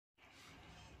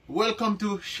Welcome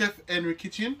to Chef Henry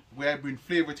Kitchen, where I bring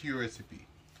flavor to your recipe.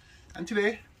 And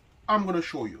today I'm going to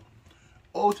show you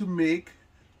how to make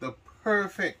the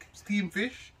perfect steamed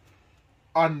fish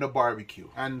on the barbecue.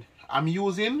 And I'm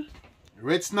using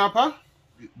red snapper.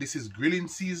 This is grilling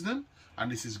seasoning, and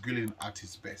this is grilling at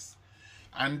its best.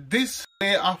 And this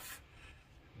way of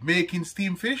making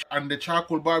steamed fish on the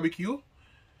charcoal barbecue,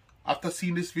 after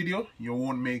seeing this video, you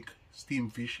won't make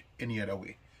steamed fish any other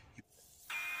way.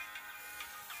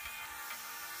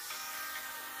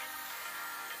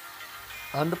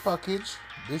 On the package,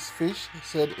 this fish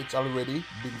said it's already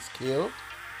been scaled,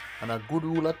 and a good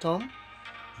rule of thumb,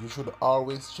 you should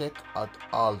always check at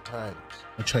all times.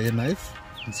 Try your knife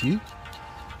and see,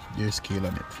 there's scale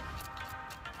on it.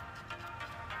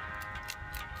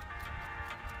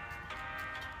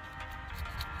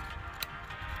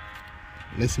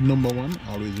 Lesson number one,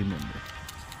 always remember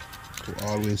to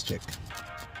always check.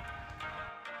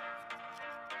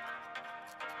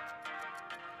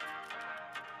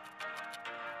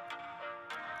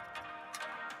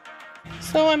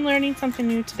 So I'm learning something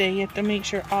new today. You have to make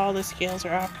sure all the scales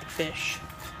are off the fish.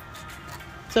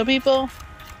 So people,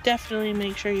 definitely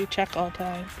make sure you check all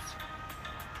times.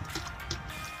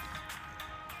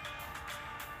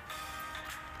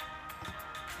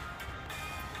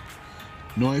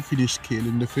 Now I finished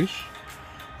scaling the fish,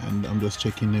 and I'm just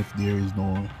checking if there is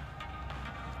no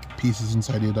pieces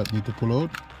inside here that need to pull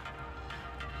out.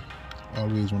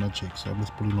 Always want to check, so I'm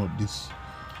just pulling out this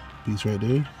piece right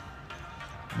there.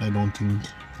 I don't think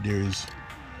there is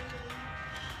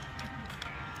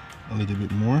a little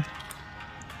bit more,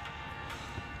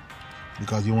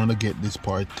 because you want to get this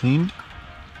part cleaned,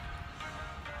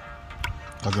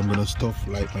 because I'm going to stuff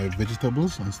like my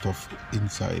vegetables and stuff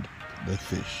inside the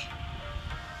fish.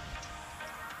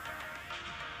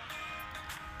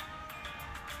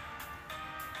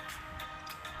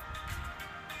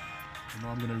 Now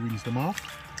I'm going to rinse them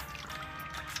off.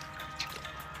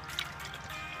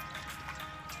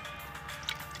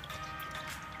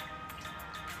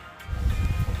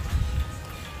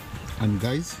 And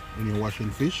guys, when you're washing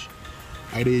fish,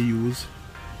 either use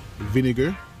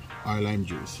vinegar or lime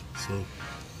juice. So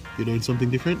you're doing something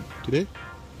different today?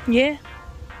 Yeah.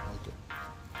 Okay.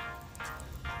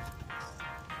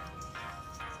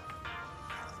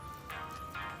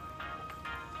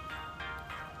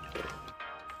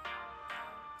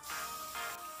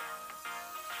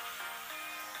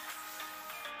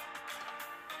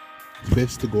 It's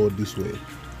best to go this way,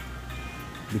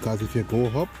 because if you go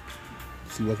up,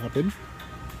 see what happened?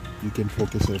 You can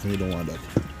poke yourself, and you don't want that.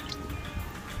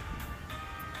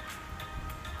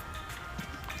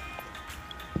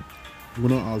 I'm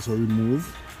gonna also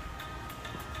remove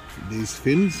these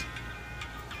fins.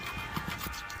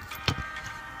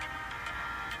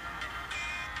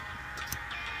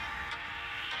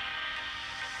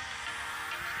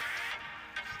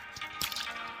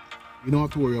 You don't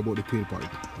have to worry about the tail part.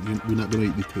 We're not gonna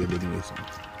eat the tail anyway, so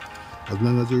as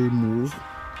long as you remove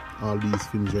all these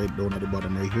fins right down at the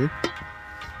bottom right here.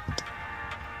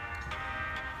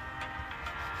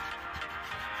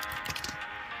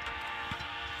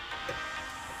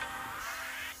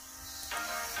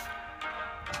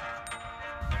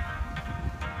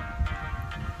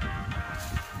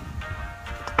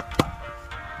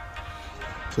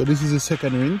 So this is the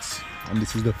second rinse, and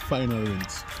this is the final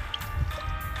rinse.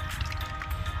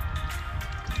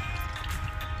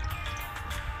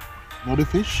 Now the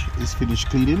fish is finished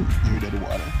cleaning, get rid of the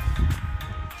water.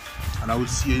 And I will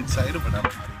see you inside when I'm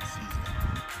adding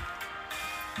seasoning.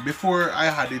 Before I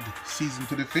added season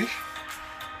to the fish,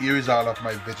 here is all of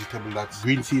my vegetable, that's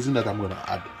green season, that I'm going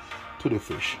to add to the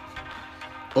fish.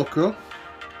 Okra,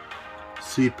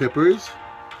 sweet peppers,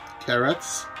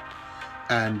 carrots,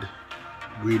 and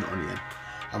green onion.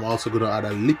 I'm also going to add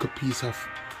a little piece of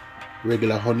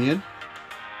regular onion.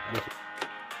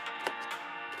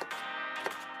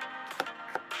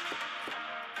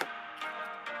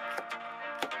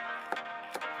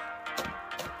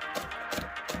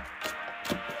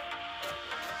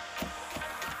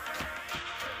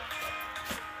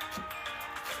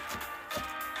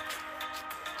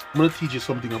 I'm going to teach you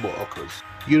something about okras.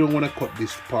 You don't want to cut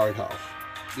this part off.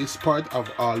 This part have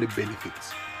all the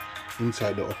benefits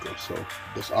inside the okra, so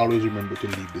just always remember to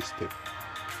leave this step.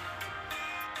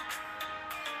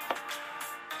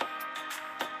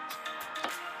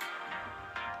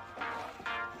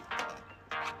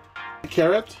 The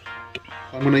carrot,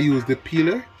 I'm going to use the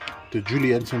peeler to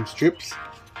julienne some strips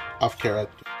of carrot.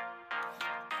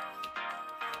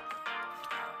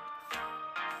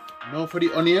 Now for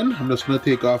the onion, I'm just going to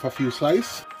take off a few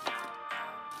slices.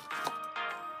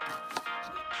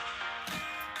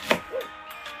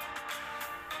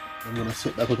 I'm gonna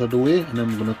set that out of the way, and then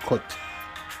I'm gonna cut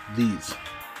these.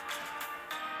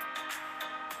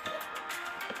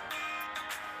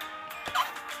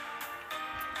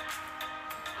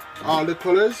 All the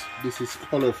colors, this is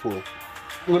colorful.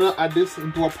 I'm gonna add this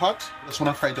into a pot. Just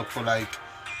wanna fry it up for like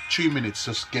 3 minutes,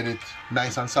 just get it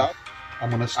nice and soft. I'm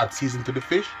gonna add seasoning to the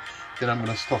fish, then I'm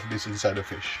gonna stuff this inside the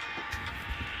fish.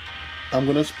 I'm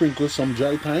gonna sprinkle some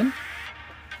dry thyme.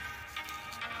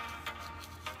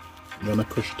 I'm gonna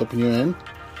crush it up in your hand.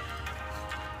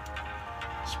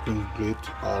 Sprinkle it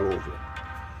all over.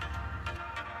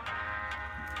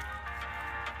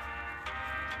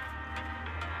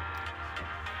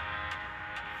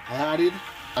 I added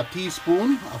a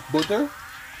teaspoon of butter.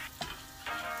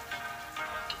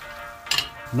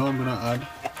 Now I'm gonna add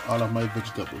all of my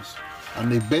vegetables.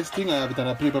 And the best thing, I have it on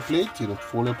a paper plate, you know,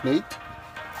 fold a plate.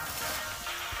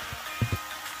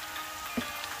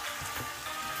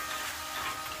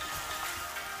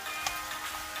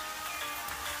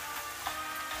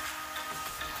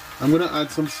 I'm gonna add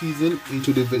some seasoning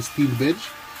into the steamed veg.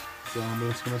 So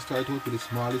I'm just gonna start out with the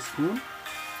smallest spoon.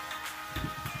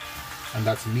 And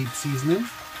that's meat seasoning.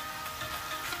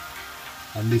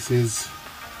 And this is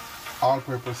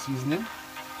all-purpose seasoning,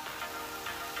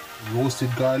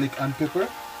 roasted garlic and pepper,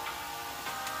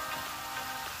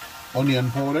 onion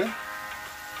powder,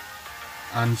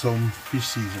 and some fish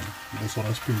seasoning. I just want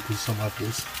to sprinkle some of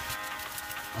this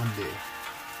on there.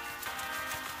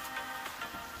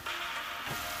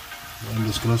 I'm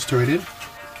just going to stir it in.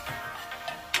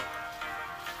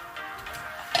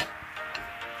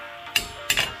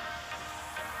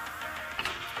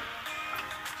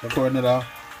 So for another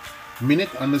minute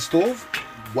on the stove,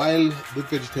 while the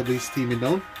vegetable is steaming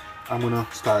down, I'm gonna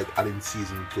start adding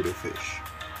seasoning to the fish.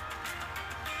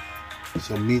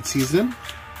 Some meat seasoning,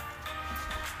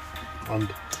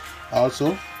 and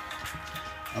also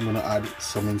I'm gonna add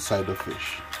some inside the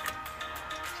fish.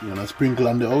 So you're gonna sprinkle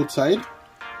on the outside,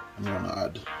 and you're gonna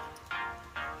add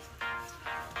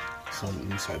some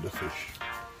inside the fish.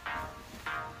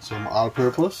 Some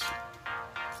all-purpose.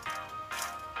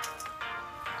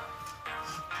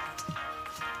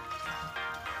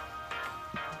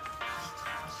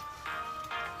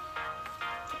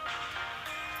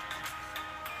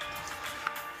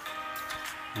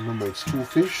 Remember, it's 2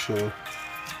 fish, so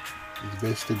it's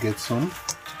best to get some.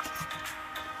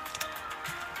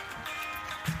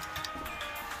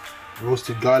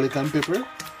 Roasted garlic and pepper.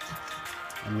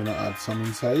 I'm gonna add some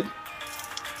inside.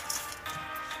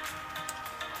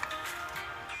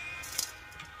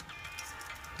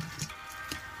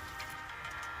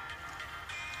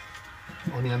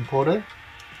 Onion powder.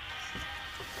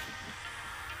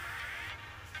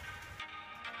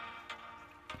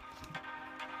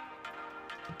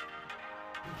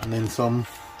 And then some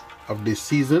of this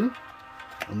season.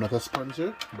 I'm not a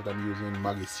sponsor, but I'm using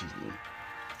Maggi seasoning.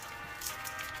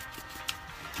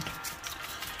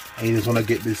 And you just want to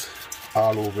get this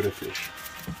all over the fish.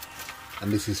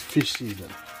 And this is fish season.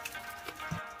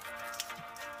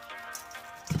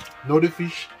 Now the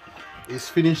fish is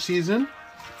finished season,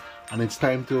 and it's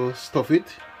time to stuff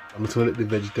it. I'm just going to let the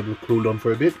vegetable cool down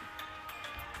for a bit.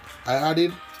 I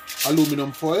added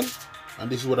aluminum foil. And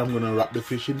this is what I'm going to wrap the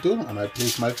fish into, and I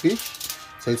place my fish.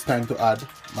 So it's time to add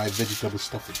my vegetable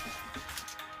stuffing.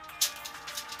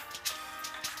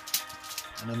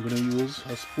 And I'm going to use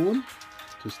a spoon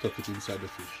to stuff it inside the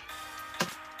fish.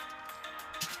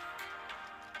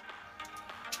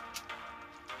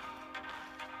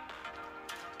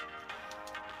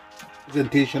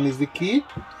 Presentation is the key.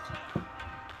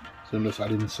 So I'm just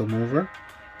adding some over.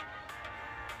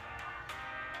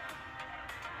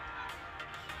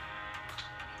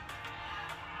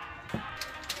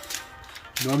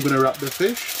 Now I'm going to wrap the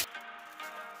fish.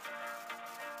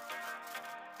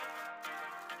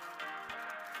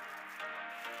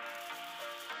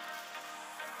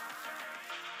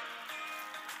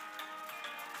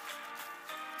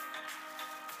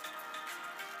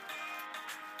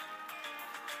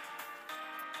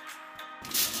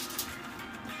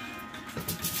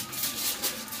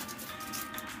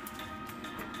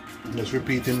 Just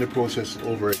repeating the process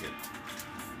over again.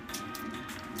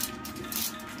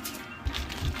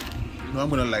 Now I'm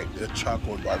gonna light the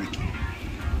charcoal barbecue.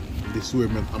 This is where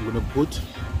I'm gonna put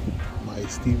my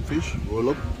steamed fish, roll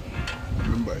up.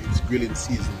 Remember, it's grilling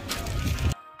season.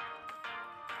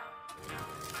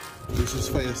 This is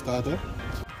fire starter.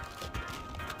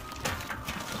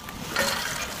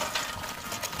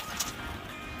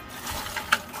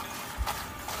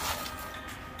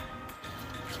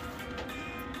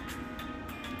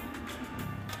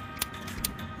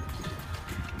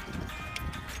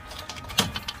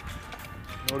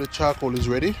 Now the charcoal is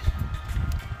ready.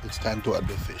 it's time to add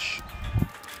the fish.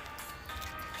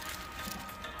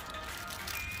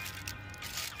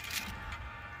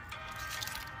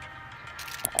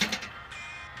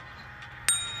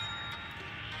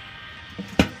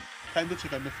 Time to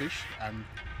check on the fish, and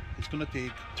it's gonna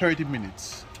take 30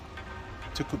 minutes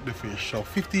to cook the fish. So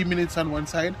 15 minutes on one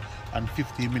side and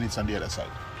 15 minutes on the other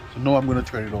side. So now I'm gonna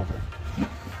turn it over.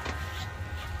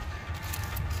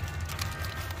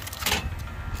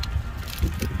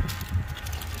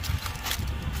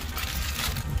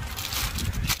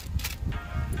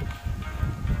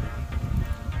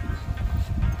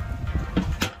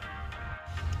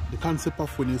 The concept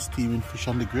of when you're steaming fish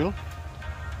on the grill,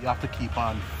 you have to keep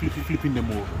on flipping them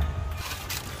over.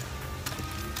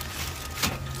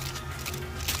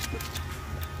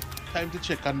 Time to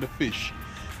check on the fish,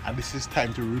 and this is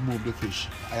time to remove the fish.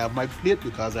 I have my plate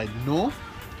because I know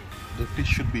the fish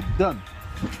should be done.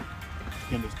 You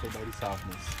can just tell by the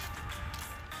softness.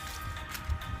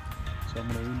 So I'm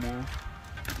gonna remove.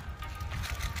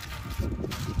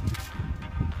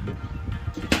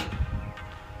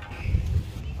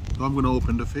 Now I'm gonna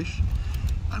open the fish,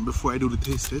 and before I do the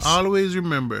taste test, always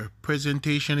remember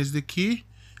presentation is the key,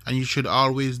 and you should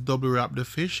always double wrap the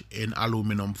fish in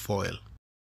aluminum foil.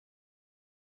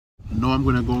 Now I'm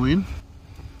gonna go in.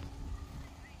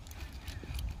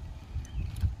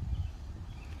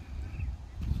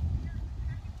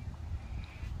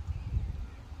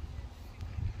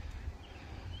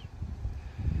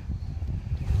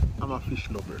 I'm a fish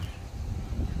lover,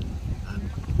 and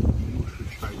you should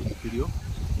try this video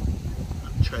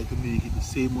and try to make it the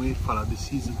same way. Follow the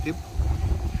season tip,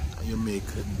 and you make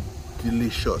a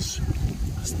delicious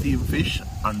steamed fish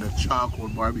on the charcoal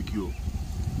barbecue.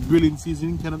 Grilling season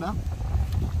in Canada,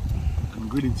 and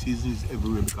grilling season is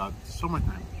everywhere because it's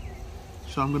summertime.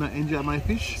 So I'm gonna enjoy my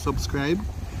fish, subscribe,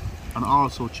 and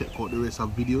also check out the rest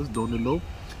of videos down below,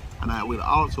 and I will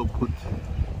also put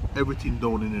everything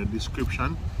down in the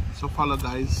description. So follow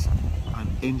guys and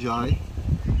enjoy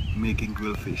making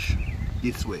grilled fish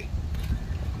this way.